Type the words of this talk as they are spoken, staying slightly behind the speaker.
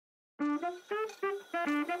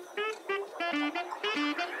Hello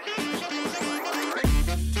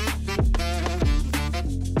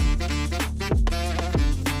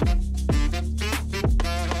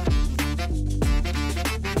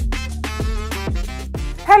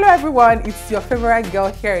everyone, it's your favorite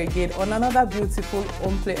girl here again on another beautiful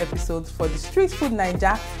Homeplay episode for the Street Food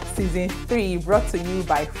Naija Season 3, brought to you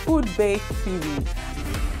by Foodbay TV.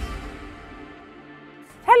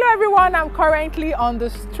 Hello everyone, I'm currently on the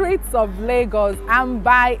streets of Lagos. I'm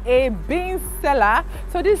by a beans seller.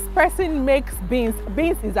 So this person makes beans.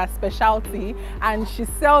 Beans is her specialty and she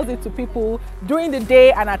sells it to people during the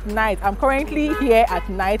day and at night. I'm currently here at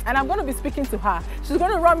night and I'm going to be speaking to her. She's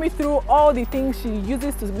going to run me through all the things she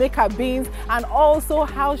uses to make her beans and also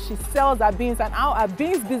how she sells her beans and how her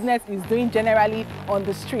beans business is doing generally on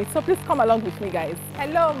the street. So please come along with me, guys.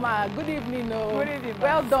 Hello ma, good evening. Good evening.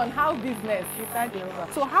 Well done. How business?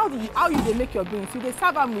 So how you they make your beans? You they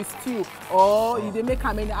serve them with stew or you they make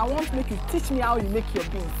how many? I want to make you teach me how you make your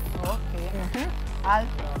beans. Okay.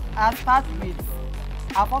 I'll start with,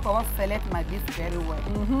 I first of all select my beans very well.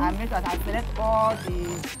 I make sure I select all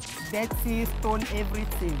the dirty, stone,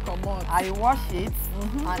 everything. Come on. I wash it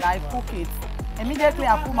and I cook it. Immediately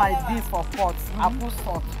I put my beans for pot. I put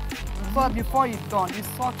salt. So before it's done, the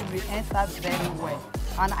salt will be entered very well.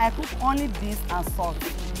 And I cook only beans and salt.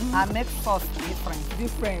 I make sauce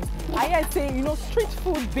different. I say, you know, street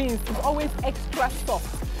food beans is always extra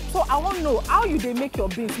soft. So I want to know how you they make your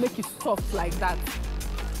beans, make it soft like that.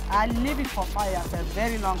 I leave it for fire for a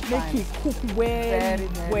very long time. Make it cook very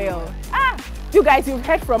well. Well. You guys, you've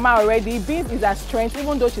heard from her already. Beans is her strength,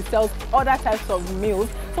 even though she sells other types of meals.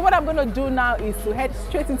 So what I'm going to do now is to head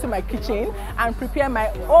straight into my kitchen and prepare my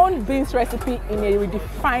own beans recipe in a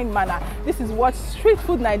redefined manner. This is what Street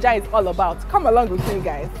Food Naija is all about. Come along with me,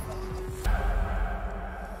 guys.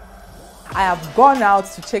 I have gone out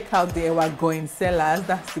to check out the going sellers,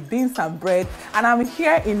 that's the beans and bread, and I'm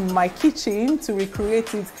here in my kitchen to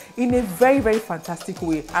recreate it in a very fantastic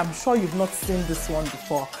way. I'm sure you've not seen this one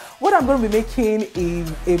before. What I'm going to be making is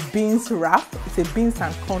a beans wrap. It's a beans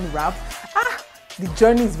and corn wrap. The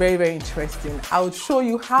journey is very interesting. I'll show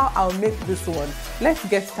you how I'll make this one. Let's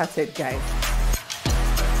get started, guys.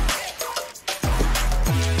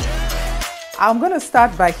 I'm going to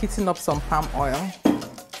start by heating up some palm oil.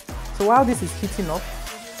 So while this is heating up,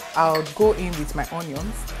 I'll go in with my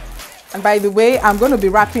onions. And by the way, I'm going to be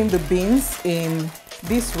wrapping the beans in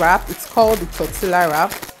this wrap. It's called the tortilla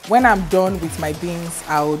wrap. When I'm done with my beans,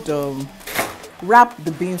 I would wrap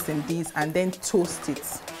the beans in this and then toast it.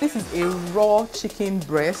 This is a raw chicken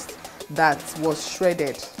breast that was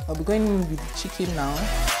shredded. I'll be going in with the chicken now.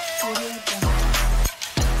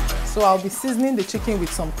 So I'll be seasoning the chicken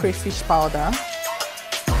with some crayfish powder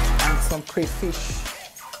and some crayfish.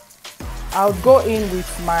 I'll go in with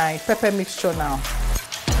my pepper mixture now.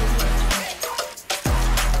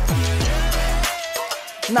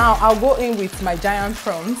 Now I'll go in with my giant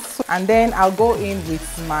prawns and then I'll go in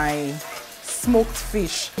with my smoked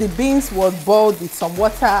fish. The beans was boiled with some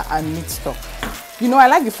water and meat stock. You know, I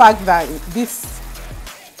like the fact that this...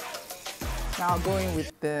 Now I'll go in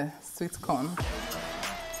with the sweet corn.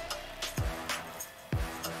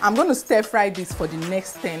 I'm going to stir fry this for the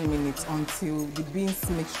next 10 minutes until the beans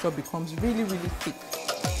mixture becomes really thick.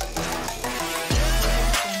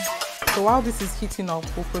 So while this is heating up,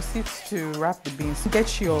 we'll proceed to wrap the beans.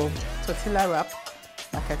 Get your tortilla wrap,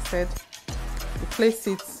 like I said, you place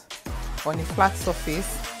it on a flat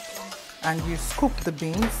surface and you scoop the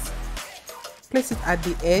beans, place it at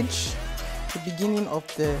the edge, the beginning of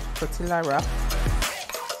the tortilla wrap.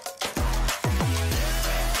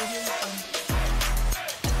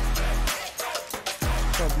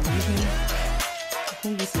 I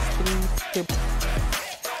think this is 3 tablespoons.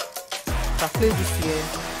 So I place this here.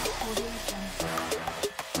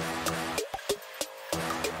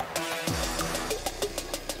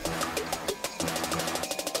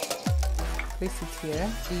 Place it here.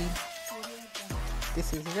 See, this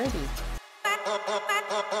is ready.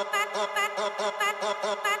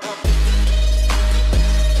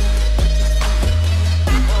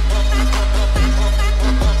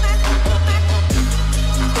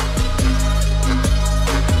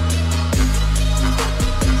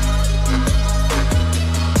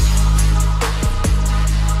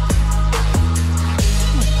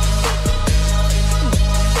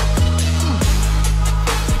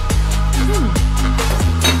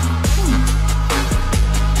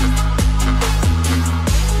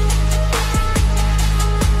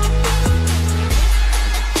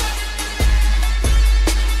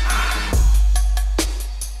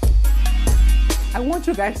 I want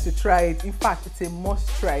you guys to try it. In fact, it's a must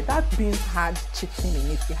try. That beans had chicken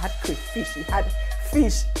in it, it had crayfish, it had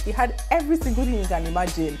fish. It had every single thing you can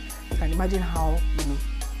imagine. You can imagine how, you know,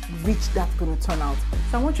 rich that's going to turn out.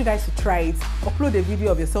 So I want you guys to try it. Upload a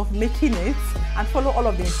video of yourself making it and follow all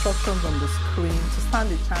of the instructions on the screen to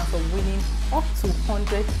stand a chance of winning up to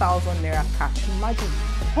 100,000 naira cash. Imagine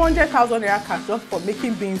 100,000 naira cash just for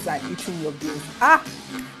making beans and eating your beans.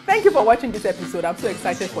 Thank you for watching this episode. I'm so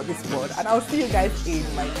excited for this board, and I'll see you guys in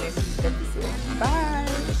my next episode. Bye.